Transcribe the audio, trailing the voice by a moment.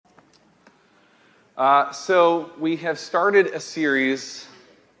So we have started a series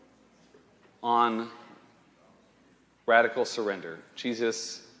on radical surrender.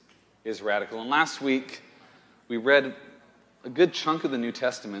 Jesus is radical. And last week, we read a good chunk of the New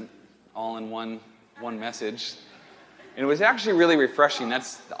Testament all in one message. And it was actually really refreshing.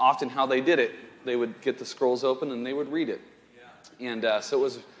 That's often how they did it. They would get the scrolls open and they would read it. And so it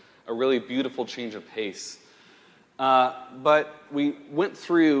was a really beautiful change of pace. But we went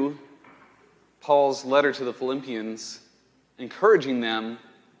through Paul's letter to the Philippians, encouraging them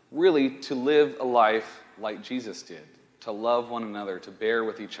really to live a life like Jesus did, to love one another, to bear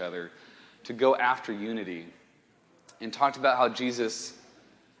with each other, to go after unity. And talked about how Jesus,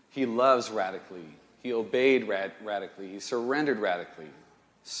 he loves radically, he obeyed radically, he surrendered radically,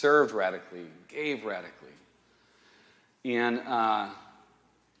 served radically, gave radically. And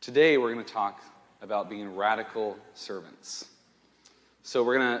today we're going to talk about being radical servants. So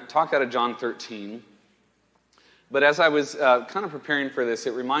we're going to talk out of John 13. But as I was kind of preparing for this,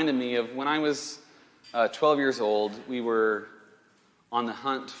 it reminded me of when I was 12 years old. We were on the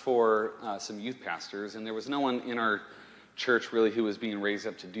hunt for some youth pastors, and there was no one in our church really who was being raised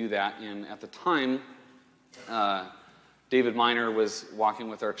up to do that. And at the time, David Miner was walking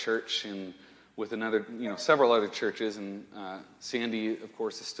with our church and with several other churches, and Sandy, of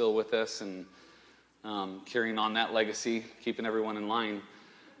course, is still with us and carrying on that legacy, keeping everyone in line.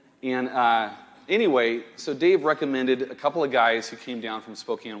 And anyway, so Dave recommended a couple of guys who came down from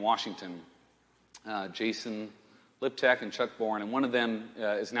Spokane, Washington, Jason Liptek and Chuck Bourne, and one of them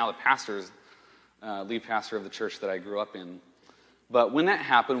is now the lead pastor of the church that I grew up in. But when that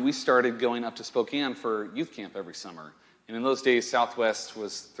happened, we started going up to Spokane for youth camp every summer. And in those days, Southwest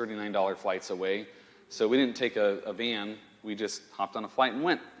was $39 flights away, so we didn't take a van. We just hopped on a flight and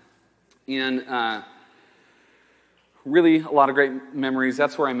went. And really, a lot of great memories.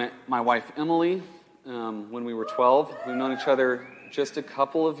 That's where I met my wife, Emily, when we were 12. We've known each other just a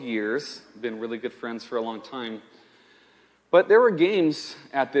couple of years, been really good friends for a long time. But there were games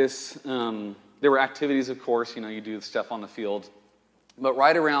at this. There were activities, of course. You do stuff on the field. But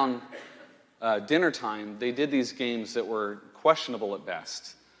right around dinner time, they did these games that were questionable at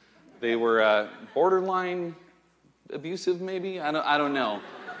best. They were borderline abusive, maybe? I don't know.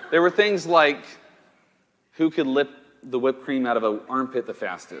 There were things like who could lip the whipped cream out of an armpit the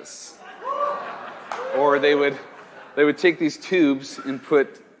fastest. Or they would take these tubes and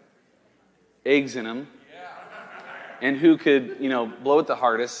put eggs in them. And who could, blow it the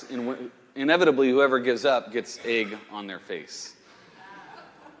hardest. And inevitably, whoever gives up gets egg on their face.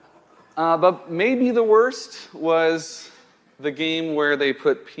 But maybe the worst was the game where they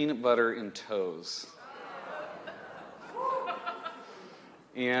put peanut butter in toes.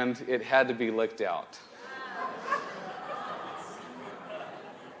 And it had to be licked out.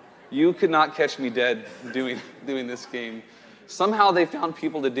 You could not catch me dead doing this game. Somehow they found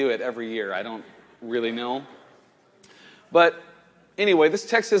people to do it every year. I don't really know. But anyway, this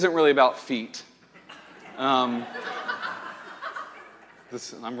text isn't really about feet. I'm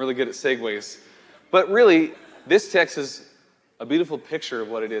really good at segues. But really, this text is a beautiful picture of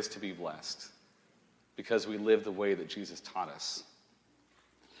what it is to be blessed, because we live the way that Jesus taught us.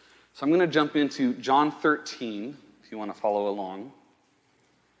 So I'm going to jump into John 13, if you want to follow along.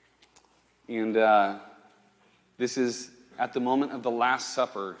 And this is at the moment of the Last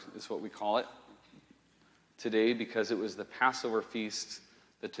Supper, is what we call it today, because it was the Passover feast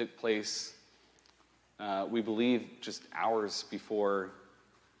that took place, we believe, just hours before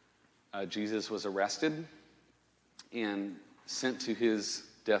Jesus was arrested and sent to his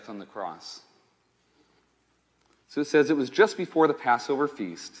death on the cross. So it says, it was just before the Passover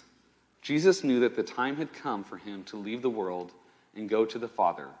feast. Jesus knew that the time had come for him to leave the world and go to the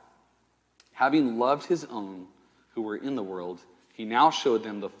Father. Having loved his own who were in the world, he now showed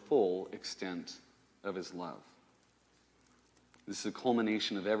them the full extent of his love. This is a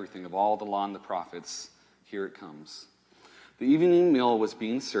culmination of everything, of all the law and the prophets. Here it comes. The evening meal was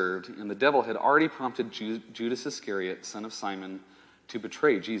being served, and the devil had already prompted Judas Iscariot, son of Simon, to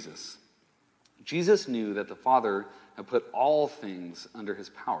betray Jesus. Jesus knew that the Father had put all things under his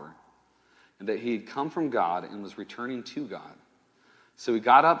power, and that he had come from God and was returning to God. So he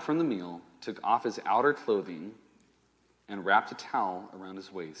got up from the meal, took off his outer clothing, and wrapped a towel around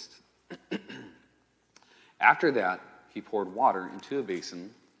his waist. After that, he poured water into a basin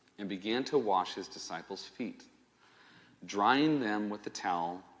and began to wash his disciples' feet, drying them with the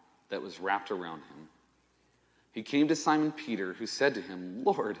towel that was wrapped around him. He came to Simon Peter, who said to him,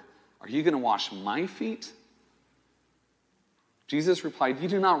 "Lord, are you going to wash my feet?" Jesus replied, "You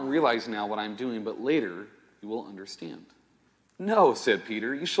do not realize now what I'm doing, but later you will understand." "No," said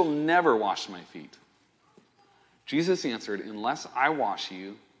Peter, "you shall never wash my feet." Jesus answered, unless I wash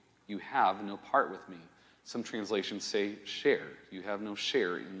you, you have no part with me. Some translations say share. You have no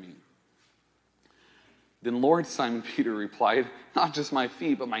share in me. Then Lord, Simon Peter replied, not just my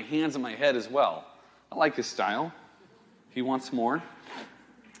feet, but my hands and my head as well. I like his style. He wants more.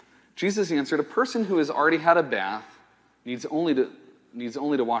 Jesus answered, a person who has already had a bath needs only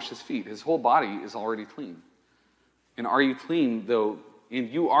to wash his feet. His whole body is already clean. And are you clean, though, and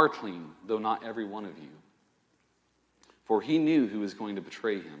you are clean, though not every one of you. For he knew who was going to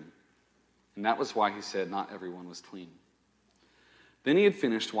betray him. And that was why he said not everyone was clean. Then he had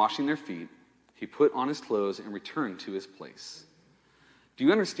finished washing their feet. He put on his clothes and returned to his place. Do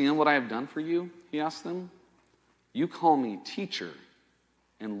you understand what I have done for you? He asked them. You call me teacher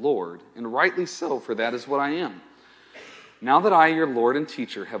and Lord, and rightly so, for that is what I am. Now that I, your Lord and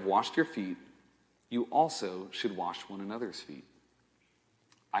teacher, have washed your feet, you also should wash one another's feet.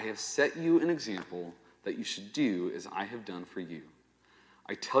 I have set you an example that you should do as I have done for you.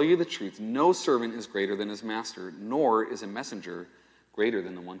 I tell you the truth, no servant is greater than his master, nor is a messenger greater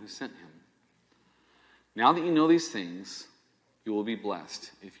than the one who sent him. Now that you know these things, you will be blessed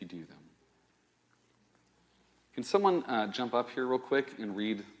if you do them. Can someone jump up here real quick and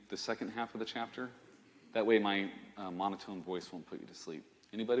read the second half of the chapter? That way my monotone voice won't put you to sleep.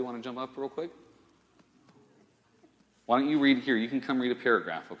 Anybody want to jump up real quick? Why don't you read here? You can come read a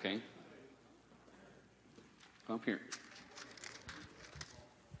paragraph, okay? Come up here.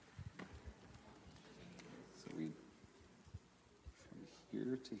 So read from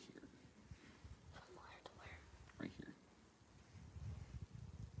here to here. From where to where? Right here.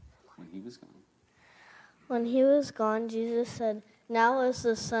 When he was gone. When he was gone, Jesus said, now is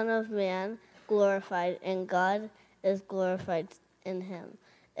the Son of Man glorified, and God is glorified in him.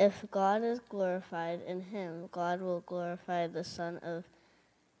 If God is glorified in him, God will glorify the Son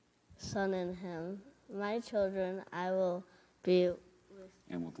in him. My children, I will be with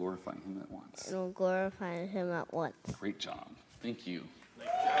and will glorify him at once. and will glorify him at once. Great job. Thank you.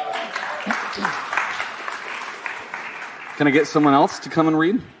 Can I get someone else to come and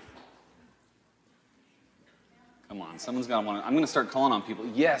read? Come on, someone's got to want to. I'm going to start calling on people.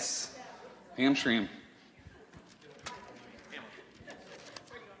 Yes. Hamstream.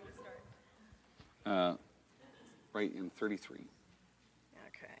 Right in 33. Okay,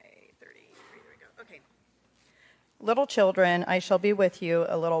 33, there we go. Okay. Little children, I shall be with you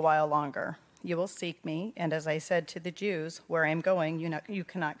a little while longer. You will seek me, and as I said to the Jews, where I am going, you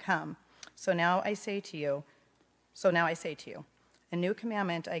cannot come. So now I say to you, a new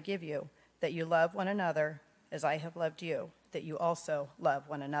commandment I give you, that you love one another as I have loved you, that you also love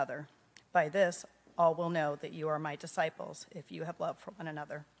one another. By this, all will know that you are my disciples, if you have love for one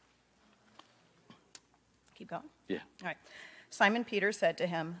another. Keep going? Yeah. All right. Simon Peter said to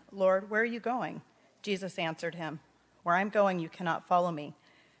him, Lord, where are you going? Jesus answered him, where I'm going you cannot follow me,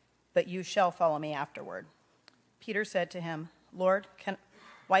 but you shall follow me afterward. Peter said to him, Lord,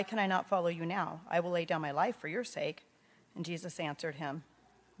 why can I not follow you now? I will lay down my life for your sake. And Jesus answered him,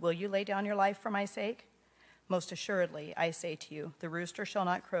 will you lay down your life for my sake? Most assuredly, I say to you, the rooster shall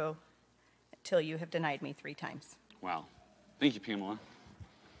not crow till you have denied me 3 times. Wow. Thank you, Pamela.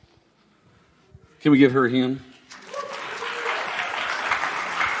 Can we give her a hand?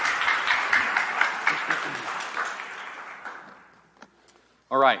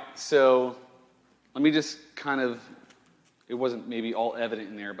 All right, so let me just it wasn't maybe all evident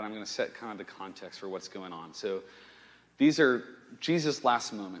in there, but I'm going to set kind of the context for what's going on. So these are Jesus'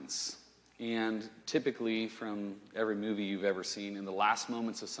 last moments. And typically from every movie you've ever seen, in the last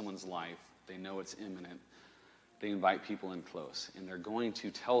moments of someone's life, they know it's imminent. They invite people in close, and they're going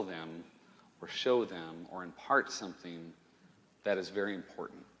to tell them or show them or impart something that is very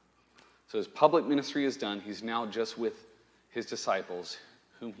important. So his public ministry is done. He's now just with his disciples,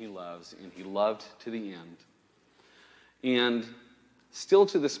 whom he loves, and he loved to the end. And still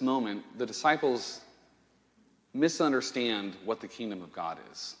to this moment, the disciples misunderstand what the kingdom of God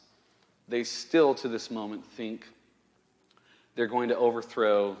is. They still, to this moment, think they're going to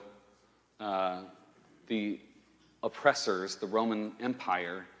overthrow the oppressors, the Roman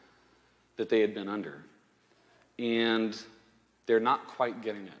Empire, that they had been under. And they're not quite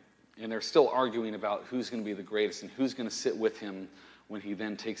getting it. And they're still arguing about who's going to be the greatest and who's going to sit with him when he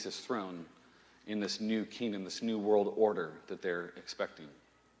then takes his throne in this new kingdom, this new world order that they're expecting.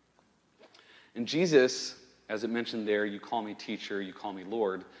 And Jesus, as it mentioned there, you call me teacher, you call me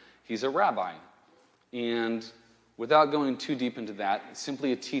Lord, he's a rabbi. And without going too deep into that,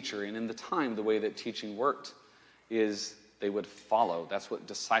 simply a teacher. And in the time, the way that teaching worked is they would follow. That's what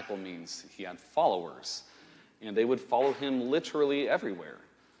disciple means. He had followers. And they would follow him literally everywhere.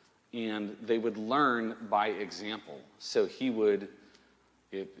 and they would learn by example. So he would,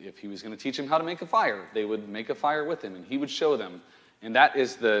 if he was going to teach them how to make a fire, they would make a fire with him, and he would show them. And that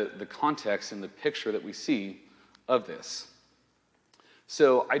is the context and the picture that we see of this.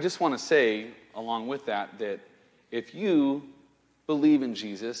 So I just want to say, along with that, that if you believe in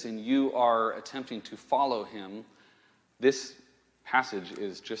Jesus and you are attempting to follow him, this passage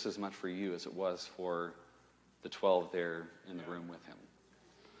is just as much for you as it was for the 12 there in the room with him.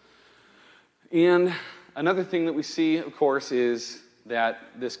 And another thing that we see, of course, is that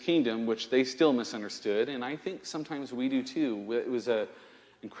this kingdom, which they still misunderstood, and I think sometimes we do too. It was an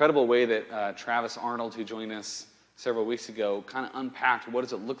incredible way that Travis Arnold, who joined us several weeks ago, kind of unpacked what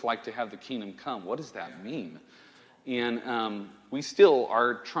does it look like to have the kingdom come? What does that mean? And we still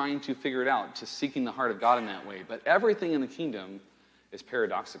are trying to figure it out, to seeking the heart of God in that way. But everything in the kingdom is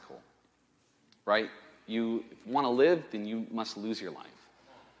paradoxical, right? You want to live, then you must lose your life.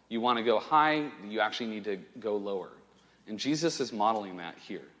 You want to go high, you actually need to go lower. And Jesus is modeling that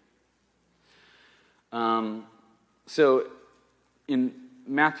here. So in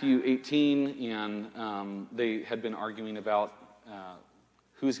Matthew 18, and they had been arguing about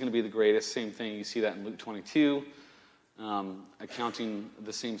who's going to be the greatest. Same thing, you see that in Luke 22, accounting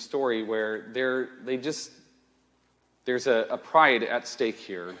the same story where there's a pride at stake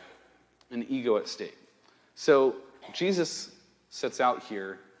here, an ego at stake. So Jesus sets out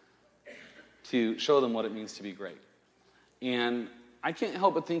here to show them what it means to be great. And I can't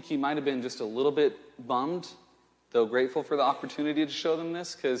help but think he might have been just a little bit bummed, though grateful for the opportunity to show them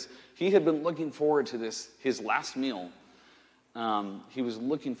this, because he had been looking forward to this, his last meal. He was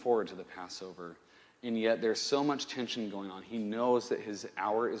looking forward to the Passover, and yet there's so much tension going on. He knows that his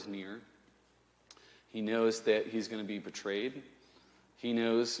hour is near. He knows that he's going to be betrayed. He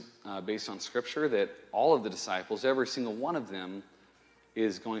knows, based on Scripture, that all of the disciples, every single one of them,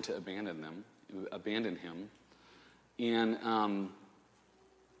 is going to abandon him. And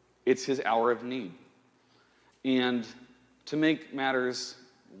it's his hour of need. And to make matters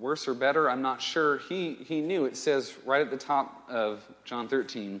worse or better, I'm not sure. He knew. It says right at the top of John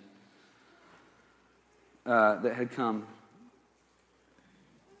 13 that had come.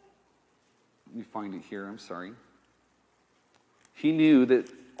 Let me find it here. I'm sorry. He knew that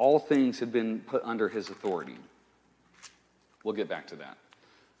all things had been put under his authority. We'll get back to that.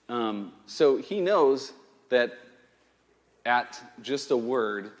 So he knows that at just a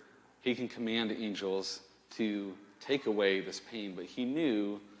word, he can command angels to take away this pain, but he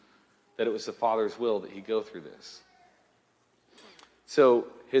knew that it was the Father's will that he go through this. So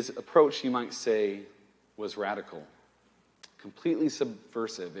his approach, you might say, was radical, completely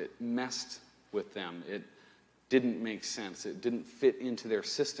subversive. It messed with them. It didn't make sense. It didn't fit into their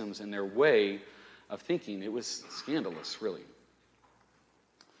systems and their way of thinking. It was scandalous, really.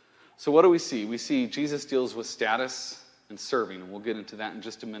 So what do we see? We see Jesus deals with status and serving, and we'll get into that in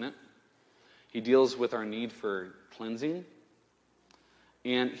just a minute. He deals with our need for cleansing,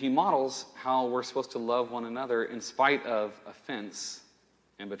 and he models how we're supposed to love one another in spite of offense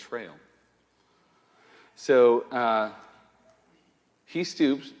and betrayal. So he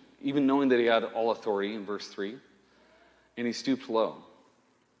stooped, even knowing that he had all authority in verse 3, and he stooped low.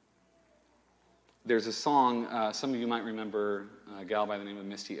 There's a song, some of you might remember a gal by the name of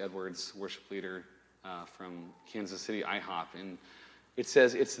Misty Edwards, worship leader from Kansas City IHOP, and it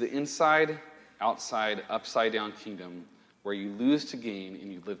says, it's the inside, outside, upside-down kingdom where you lose to gain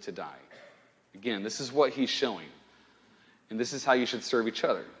and you live to die. Again, this is what he's showing, and this is how you should serve each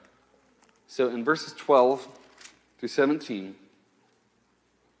other. So in verses 12 through 17,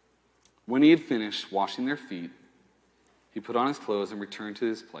 when he had finished washing their feet, he put on his clothes and returned to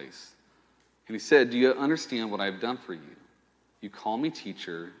his place. And he said, do you understand what I have done for you? You call me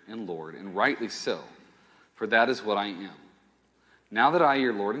teacher and Lord, and rightly so, for that is what I am. Now that I,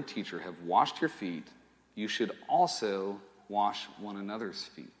 your Lord and teacher, have washed your feet, you should also wash one another's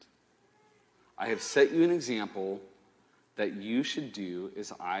feet. I have set you an example that you should do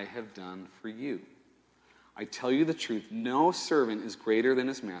as I have done for you. I tell you the truth, no servant is greater than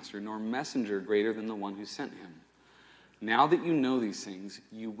his master, nor messenger greater than the one who sent him. Now that you know these things,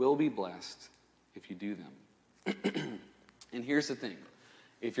 you will be blessed if you do them. And here's the thing.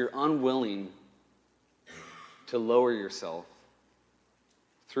 If you're unwilling to lower yourself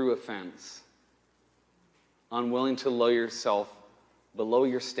through offense, unwilling to lower yourself below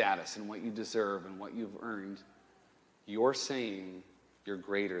your status and what you deserve and what you've earned, you're saying you're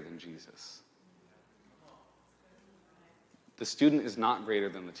greater than Jesus. The student is not greater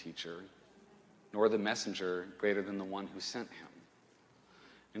than the teacher, nor the messenger greater than the one who sent him.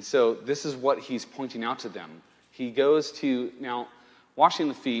 And so this is what he's pointing out to them. He goes to, now, washing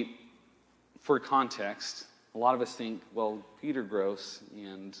the feet for context, a lot of us think, well, feet are gross,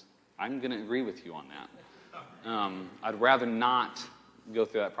 and I'm going to agree with you on that. I'd rather not go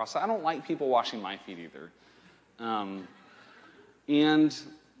through that process. I don't like people washing my feet either. And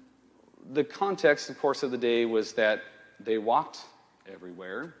the context, of course, of the day was that they walked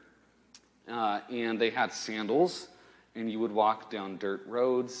everywhere, and they had sandals, and you would walk down dirt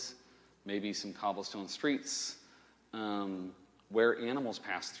roads, maybe some cobblestone streets, where animals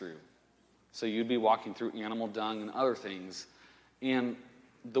passed through. So you'd be walking through animal dung and other things. And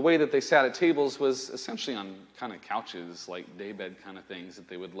the way that they sat at tables was essentially on kind of couches, like daybed kind of things that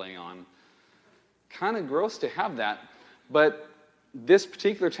they would lay on. Kind of gross to have that. But this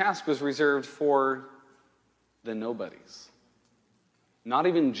particular task was reserved for the nobodies. Not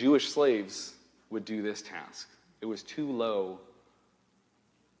even Jewish slaves would do this task. It was too low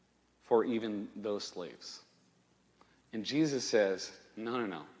for even those slaves. And Jesus says,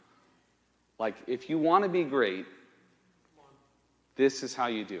 no. Like, if you want to be great, this is how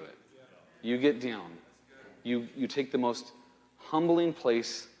you do it. You get down. You take the most humbling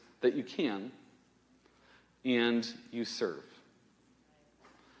place that you can, and you serve.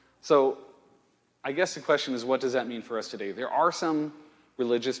 So, I guess the question is, what does that mean for us today? There are some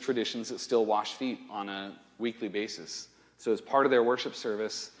religious traditions that still wash feet on a weekly basis. So as part of their worship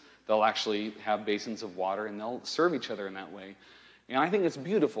service, they'll actually have basins of water, and they'll serve each other in that way. And I think it's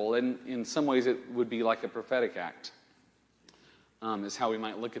beautiful, and in some ways it would be like a prophetic act, is how we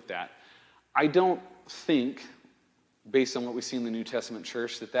might look at that. I don't think, based on what we see in the New Testament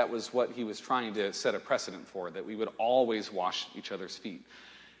church, that that was what he was trying to set a precedent for, that we would always wash each other's feet.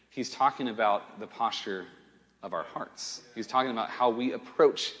 He's talking about the posture of our hearts. He's talking about how we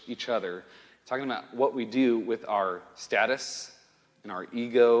approach each other. He's talking about what we do with our status and our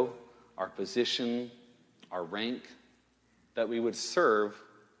ego, our position, our rank, that we would serve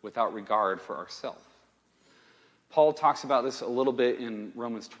without regard for ourselves. Paul talks about this a little bit in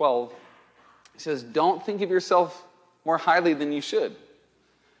Romans 12. He says, don't think of yourself more highly than you should.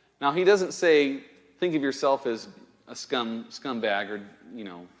 Now, he doesn't say, think of yourself as a scumbag or,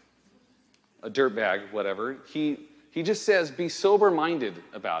 a dirtbag, whatever. He just says, be sober-minded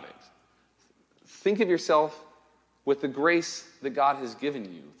about it. Think of yourself with the grace that God has given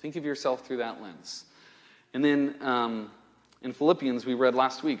you. Think of yourself through that lens. And then in Philippians, we read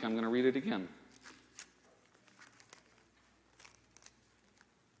last week. I'm going to read it again.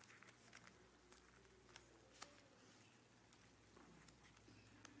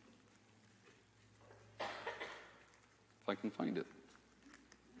 If I can find it.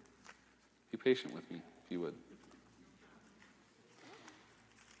 Be patient with me, if you would.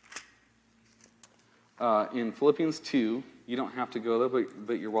 In Philippians 2, you don't have to go there,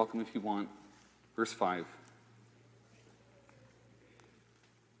 but you're welcome if you want. Verse 5.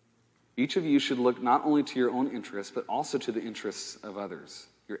 Each of you should look not only to your own interests, but also to the interests of others.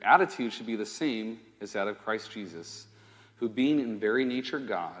 Your attitude should be the same as that of Christ Jesus, who being in very nature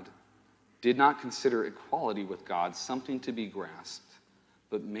God, did not consider equality with God something to be grasped,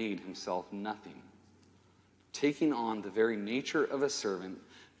 but made himself nothing, taking on the very nature of a servant,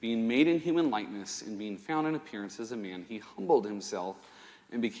 being made in human likeness, and being found in appearance as a man, he humbled himself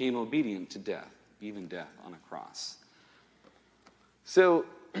and became obedient to death, even death on a cross. So,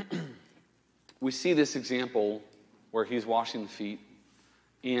 we see this example where he's washing the feet,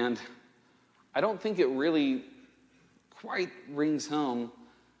 and I don't think it really quite rings home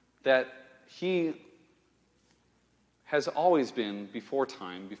that he has always been, before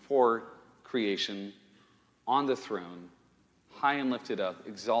time, before creation, on the throne, high and lifted up,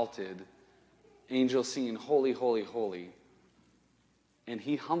 exalted, angels singing, holy, holy, holy. And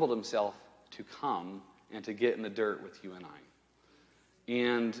he humbled himself to come and to get in the dirt with you and I.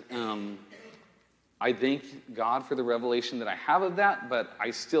 And I thank God for the revelation that I have of that, but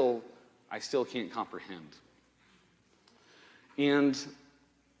I still can't comprehend. And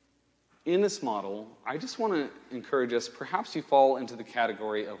in this model, I just want to encourage us, perhaps you fall into the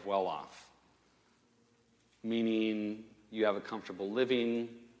category of well-off, meaning you have a comfortable living,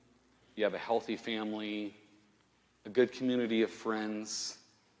 you have a healthy family, a good community of friends.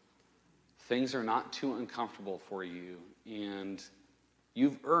 Things are not too uncomfortable for you, and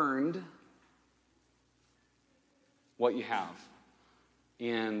you've earned what you have.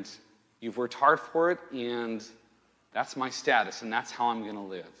 And you've worked hard for it, and that's my status, and that's how I'm going to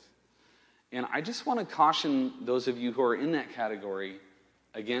live. And I just want to caution those of you who are in that category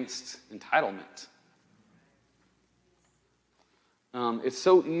against entitlement. It's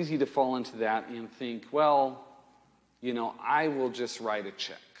so easy to fall into that and think, well, I will just write a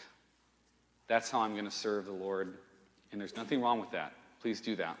check. That's how I'm going to serve the Lord. And there's nothing wrong with that. Please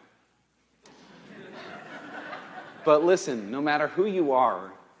do that. But listen, no matter who you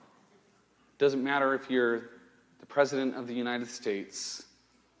are, doesn't matter if you're the President of the United States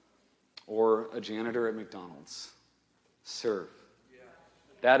or a janitor at McDonald's, serve.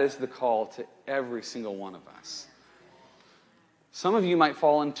 That is the call to every single one of us. Some of you might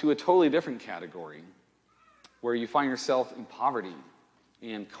fall into a totally different category where you find yourself in poverty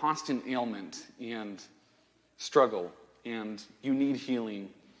and constant ailment and struggle and you need healing.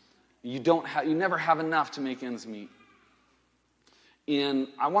 You never have enough to make ends meet. And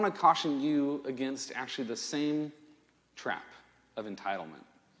I want to caution you against actually the same trap of entitlement.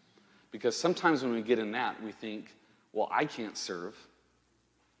 Because sometimes when we get in that, we think, well, I can't serve.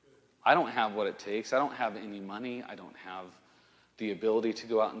 I don't have what it takes. I don't have any money. I don't have the ability to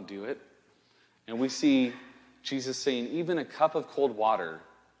go out and do it. And we see Jesus saying, even a cup of cold water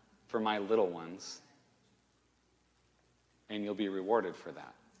for my little ones, and you'll be rewarded for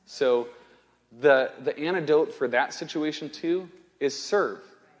that. So the antidote for that situation too is serve.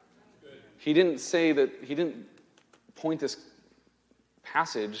 He didn't point this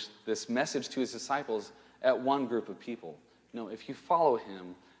passage, this message to his disciples at one group of people. No, if you follow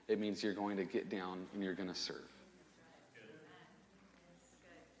him, it means you're going to get down and you're going to serve.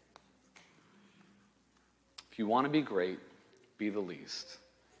 If you want to be great, be the least.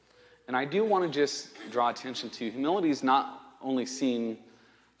 And I do want to just draw attention to humility is not only seen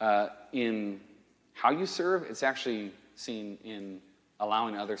in how you serve, it's actually seen in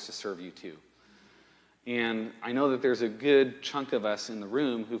allowing others to serve you too. And I know that there's a good chunk of us in the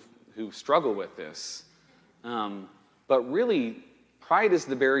room who struggle with this. But really, pride is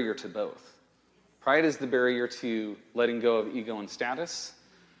the barrier to both. Pride is the barrier to letting go of ego and status.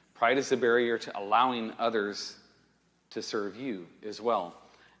 Pride is the barrier to allowing others to serve you as well,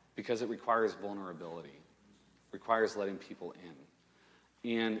 because it requires vulnerability, requires letting people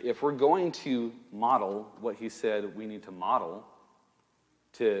in. And if we're going to model what he said we need to model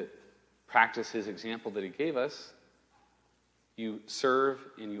to practice his example that he gave us, you serve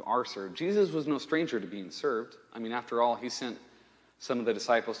and you are served. Jesus was no stranger to being served. I mean, after all, he sent some of the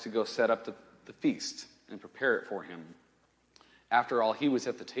disciples to go set up the feast and prepare it for him. After all, he was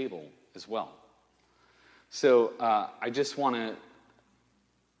at the table as well. So I just want to,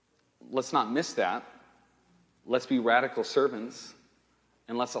 let's not miss that. Let's be radical servants,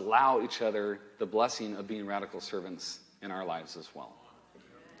 and let's allow each other the blessing of being radical servants in our lives as well.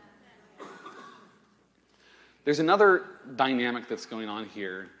 There's another dynamic that's going on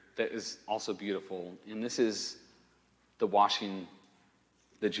here that is also beautiful, and this is the washing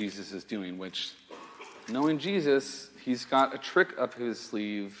that Jesus is doing, which, knowing Jesus, he's got a trick up his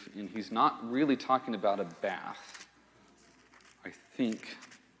sleeve, and he's not really talking about a bath. I think,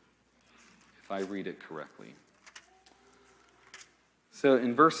 if I read it correctly. So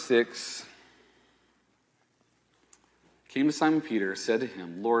in verse 6, came to Simon Peter, said to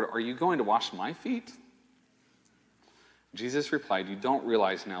him, Lord, are you going to wash my feet? Jesus replied, you don't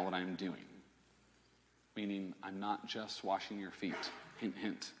realize now what I'm doing. Meaning, I'm not just washing your feet. Hint,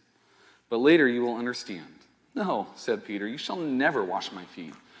 hint. But later you will understand. No, said Peter, you shall never wash my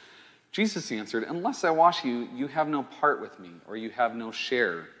feet. Jesus answered, unless I wash you, you have no part with me, or you have no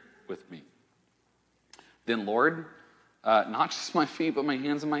share with me. Then, Lord, not just my feet, but my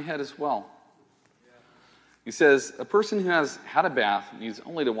hands and my head as well. He says, a person who has had a bath needs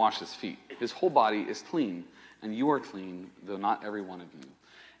only to wash his feet. His whole body is clean, and you are clean, though not every one of you.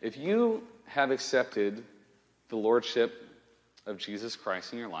 If you have accepted the lordship of Jesus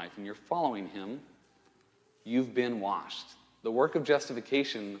Christ in your life, and you're following him, you've been washed. The work of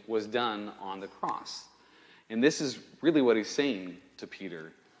justification was done on the cross. And this is really what he's saying to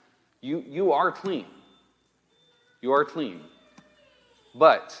Peter. You are clean. You are clean.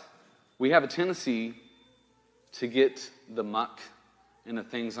 But we have a tendency to get the muck and the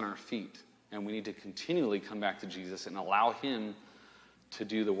things on our feet. And we need to continually come back to Jesus and allow him to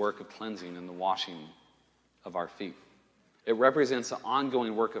do the work of cleansing and the washing of our feet. It represents an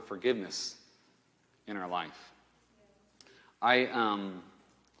ongoing work of forgiveness in our life.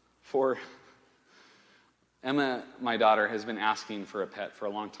 Emma, my daughter, has been asking for a pet for a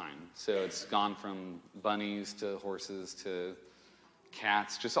long time. So it's gone from bunnies to horses to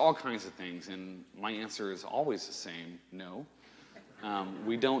cats, just all kinds of things. And my answer is always the same, no.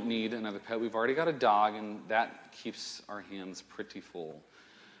 We don't need another pet. We've already got a dog, and that keeps our hands pretty full.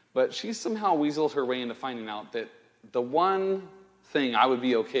 But she's somehow weaseled her way into finding out that the one thing I would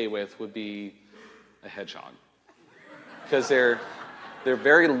be okay with would be a hedgehog. Because they're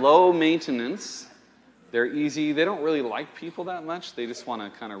very low maintenance. They're easy. They don't really like people that much. They just want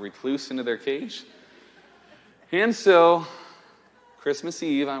to kind of recluse into their cage. And so, Christmas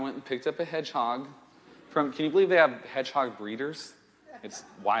Eve, I went and picked up a hedgehog Can you believe they have hedgehog breeders? It's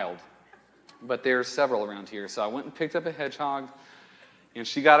wild. But there's several around here. So I went and picked up a hedgehog, and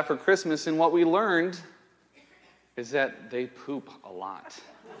she got it for Christmas. And what we learned is that they poop a lot.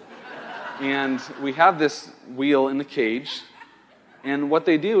 And we have this wheel in the cage, and what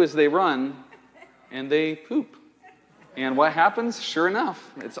they do is they run, and they poop. And what happens? Sure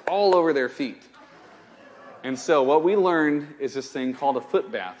enough, it's all over their feet. And so what we learned is this thing called a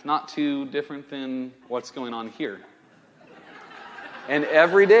foot bath, not too different than what's going on here. And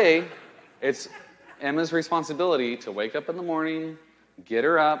every day, it's Emma's responsibility to wake up in the morning, get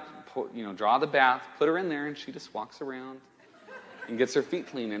her up, draw the bath, put her in there, and she just walks around and gets her feet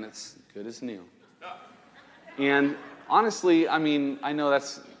clean, and it's good as new. And honestly, I mean, I know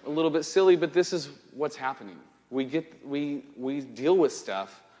that's a little bit silly, but this is what's happening. We deal with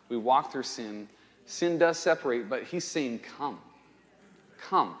stuff, we walk through sin. Sin does separate, but he's saying, come.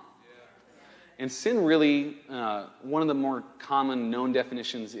 Come. And sin really, one of the more common known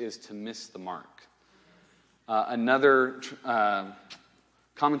definitions is to miss the mark. Another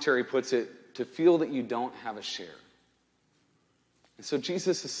commentary puts it, to feel that you don't have a share. And so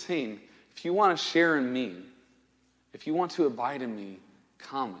Jesus is saying, if you want to share in me, if you want to abide in me,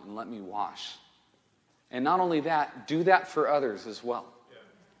 come and let me wash. And not only that, do that for others as well.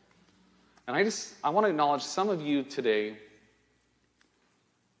 And I want to acknowledge some of you today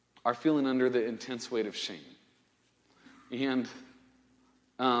are feeling under the intense weight of shame. And,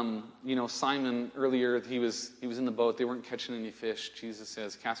 Simon earlier, he was in the boat. They weren't catching any fish. Jesus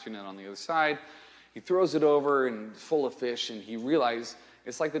says, cast your net on the other side. He throws it over and full of fish, and he realized,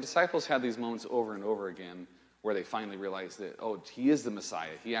 it's like the disciples had these moments over and over again where they finally realized that, he is the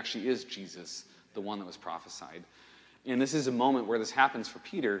Messiah. He actually is Jesus, the one that was prophesied. And this is a moment where this happens for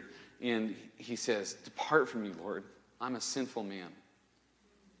Peter, and he says, depart from me, Lord. I'm a sinful man.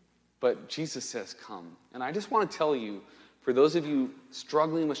 But Jesus says, come. And I just want to tell you, for those of you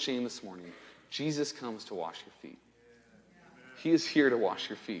struggling with shame this morning, Jesus comes to wash your feet. He is here to wash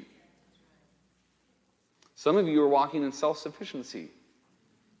your feet. Some of you are walking in self-sufficiency.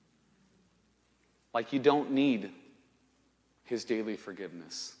 Like you don't need his daily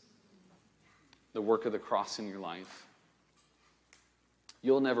forgiveness. The work of the cross in your life.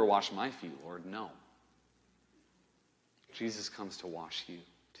 You'll never wash my feet, Lord. No. Jesus comes to wash you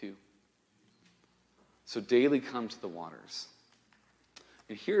too. So daily come to the waters.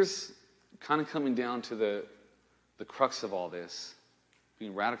 And here's kind of coming down to the crux of all this,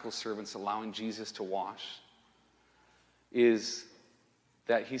 being radical servants, allowing Jesus to wash, is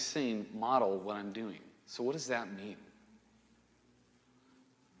that he's saying, model what I'm doing. So what does that mean?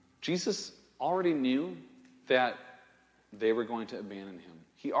 Jesus already knew that they were going to abandon him.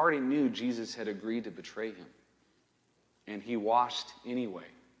 He already knew Jesus had agreed to betray him. And he washed anyway.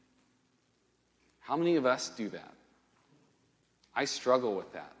 How many of us do that? I struggle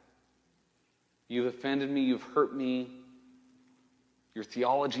with that. You've offended me, you've hurt me, your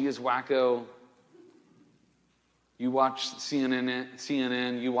theology is wacko. You watch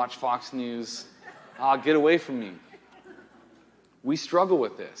CNN, you watch Fox News. Get away from me. We struggle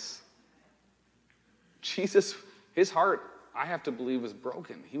with this. Jesus, his heart, I have to believe, was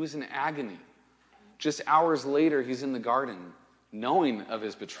broken. He was in agony. Just hours later, he's in the garden, knowing of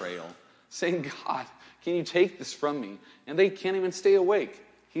his betrayal, saying, God, can you take this from me? And they can't even stay awake.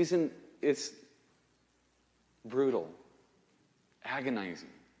 It's brutal, agonizing.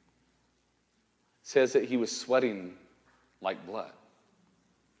 It says that he was sweating like blood,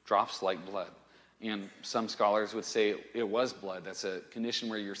 drops like blood. And some scholars would say it was blood. That's a condition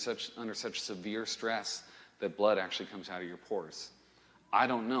where you're under such severe stress that blood actually comes out of your pores. I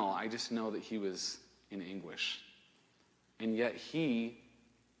don't know. I just know that he was in anguish. And yet he,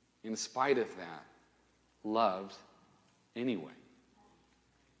 in spite of that, loved anyway.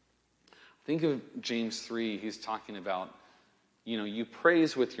 Think of James 3. He's talking about, you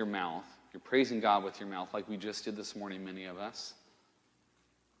praise with your mouth. You're praising God with your mouth like we just did this morning, many of us.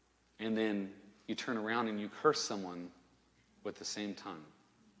 And then you turn around and you curse someone with the same tongue.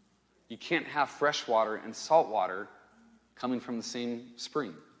 You can't have fresh water and salt water coming from the same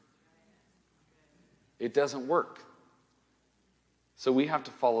spring. It doesn't work. So we have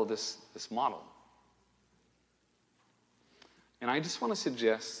to follow this model. And I just want to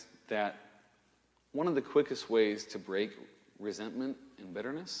suggest that one of the quickest ways to break resentment and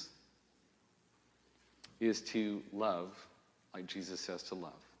bitterness is to love like Jesus says to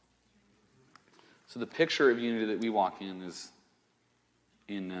love. So the picture of unity that we walk in is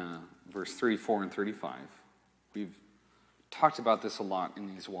in verse 34 and 35. We've talked about this a lot in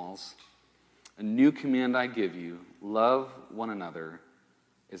these walls. A new command I give you, love one another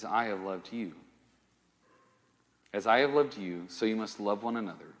as I have loved you. As I have loved you, so you must love one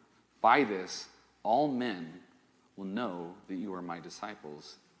another. By this, all men will know that you are my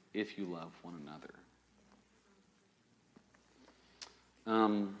disciples, if you love one another.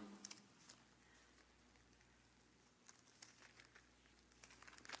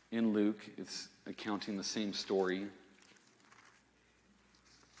 In Luke, it's recounting the same story.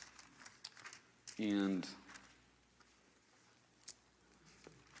 And it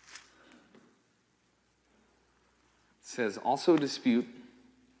says, also a dispute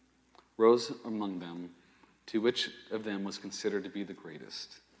rose among them, to which of them was considered to be the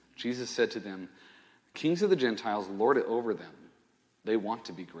greatest. Jesus said to them, kings of the Gentiles lord it over them. They want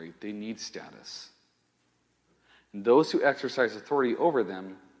to be great. They need status. And those who exercise authority over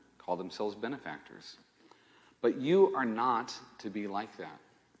them call themselves benefactors. But you are not to be like that.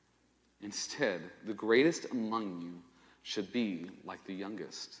 Instead, the greatest among you should be like the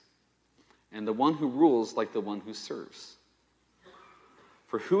youngest, and the one who rules like the one who serves.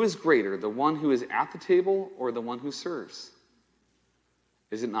 For who is greater, the one who is at the table or the one who serves?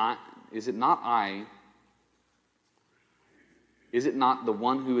 Is it not the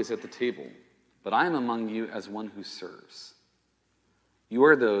one who is at the table? But I am among you as one who serves. You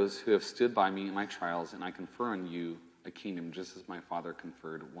are those who have stood by me in my trials, and I confer on you a kingdom, just as my Father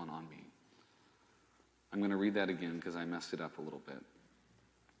conferred one on me. I'm going to read that again because I messed it up a little bit.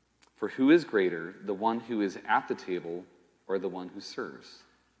 For who is greater, the one who is at the table or the one who serves?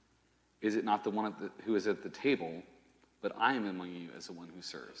 Is it not the one who is at the table, but I am among you as the one who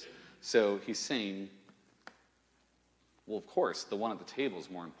serves? So he's saying, well, of course, the one at the table is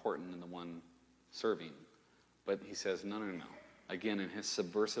more important than the one serving. But he says, no. Again, in his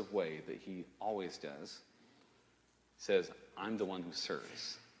subversive way that he always does, says, I'm the one who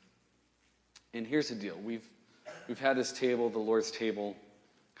serves. And here's the deal. We've had this table, the Lord's table,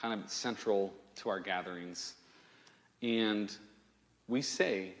 kind of central to our gatherings. And we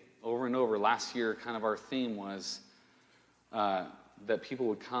say over and over, last year, kind of our theme was that people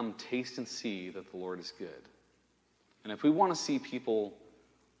would come, taste, and see that the Lord is good. And if we want to see people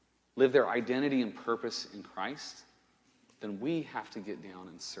live their identity and purpose in Christ, then we have to get down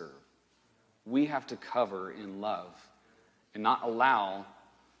and serve. We have to cover in love and not allow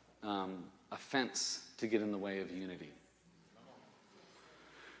offense to get in the way of unity.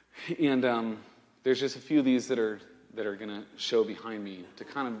 And there's just a few of these that are going to show behind me to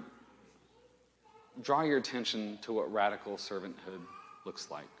kind of draw your attention to what radical servanthood looks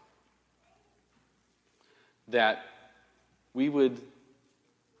like. That we would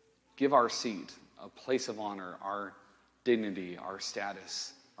give our seat, a place of honor, our dignity, our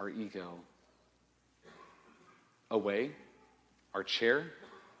status, our ego away, our chair,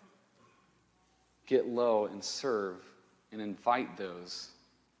 get low and serve and invite those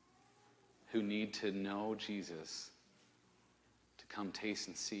who need to know Jesus to come taste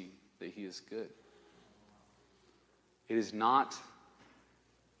and see that he is good. It is not,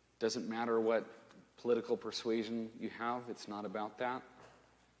 doesn't matter what political persuasion you have, it's not about that.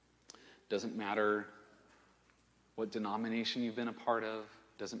 Doesn't matter what denomination you've been a part of.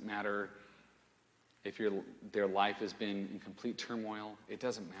 Doesn't matter if their life has been in complete turmoil. It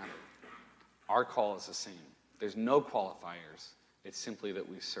doesn't matter. Our call is the same. There's no qualifiers. It's simply that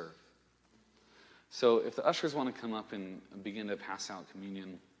we serve. So if the ushers want to come up and begin to pass out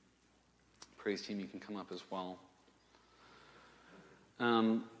communion, praise team, you can come up as well.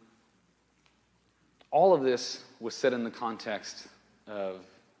 All of this was said in the context of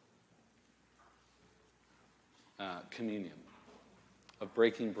communion, of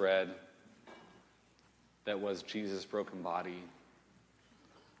breaking bread that was Jesus' broken body,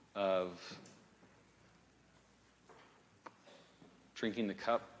 of drinking the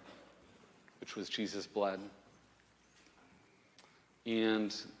cup, which was Jesus' blood.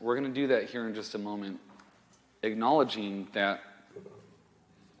 And we're going to do that here in just a moment, acknowledging that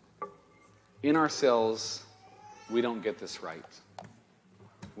in ourselves, we don't get this right.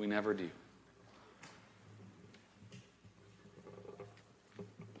 We never do.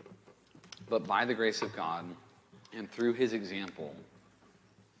 But by the grace of God, and through his example,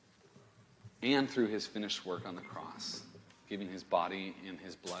 and through his finished work on the cross, giving his body and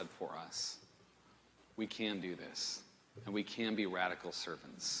his blood for us, we can do this, and we can be radical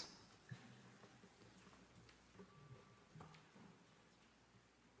servants.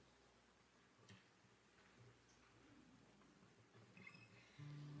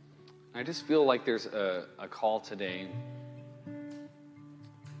 I just feel like there's a call today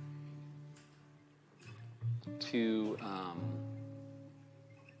to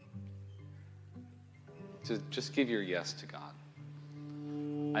just give your yes to God.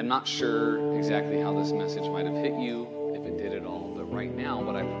 I'm not sure exactly how this message might have hit you, if it did at all, but right now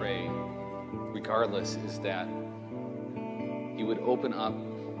what I pray, regardless, is that you would open up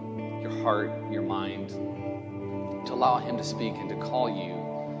your heart, your mind, to allow him to speak and to call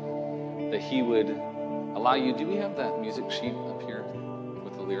you, that he would allow you. Do we have that music sheet up here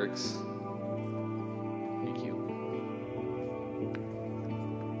with the lyrics? Thank you.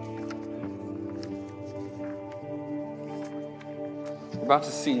 We're about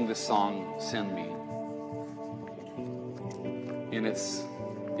to sing this song, Send Me. And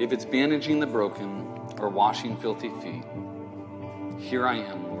if it's bandaging the broken or washing filthy feet, here I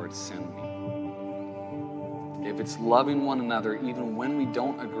am, Lord, send me. If it's loving one another even when we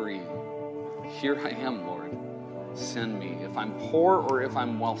don't agree, here I am, Lord, send me. If I'm poor or if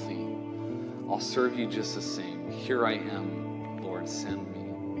I'm wealthy, I'll serve you just the same. Here I am, Lord, send me.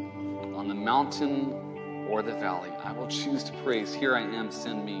 On the mountain or the valley, I will choose to praise. Here I am,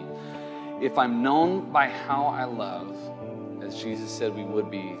 send me. If I'm known by how I love, as Jesus said we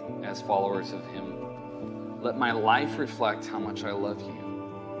would be as followers of him, let my life reflect how much I love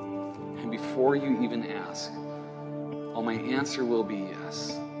you. And before you even ask, oh, my answer will be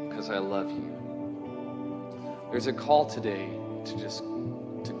yes, because I love you. There's a call today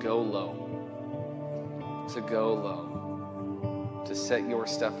to go low, to set your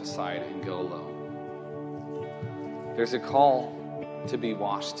stuff aside and go low. There's a call to be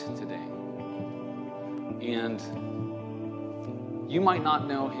washed today. And you might not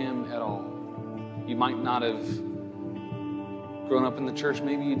know him at all. You might not have grown up in the church.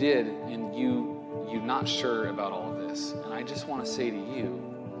 Maybe you did, and you're not sure about all of this. And I just want to say to you,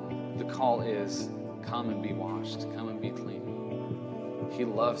 the call is, come and be washed. Come and be clean. He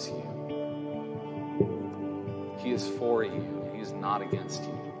loves you. He is for you. He is not against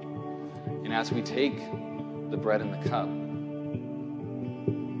you. And as we take the bread and the cup,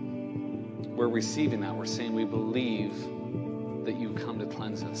 we're receiving that. We're saying we believe that you come to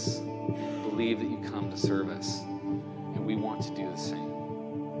cleanse us. Believe that you come to serve us. And we want to do the same.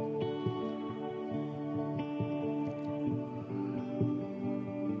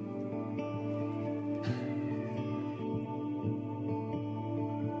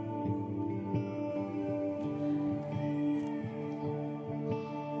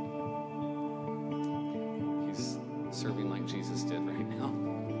 He's serving like Jesus did right now.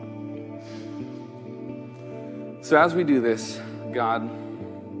 So as we do this, God, you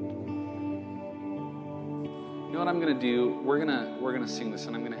know what I'm going to do? We're going to sing this,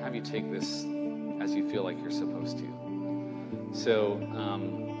 and I'm going to have you take this as you feel like you're supposed to. So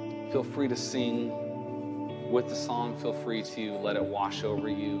feel free to sing with the song. Feel free to let it wash over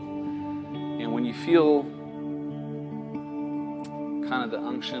you. And when you feel kind of the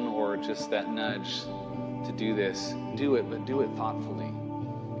unction or just that nudge to do this, do it, but do it thoughtfully.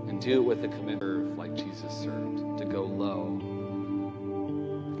 And do it with the commitment like Jesus served, to go low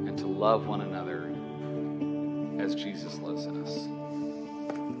and to love one another as Jesus loves us.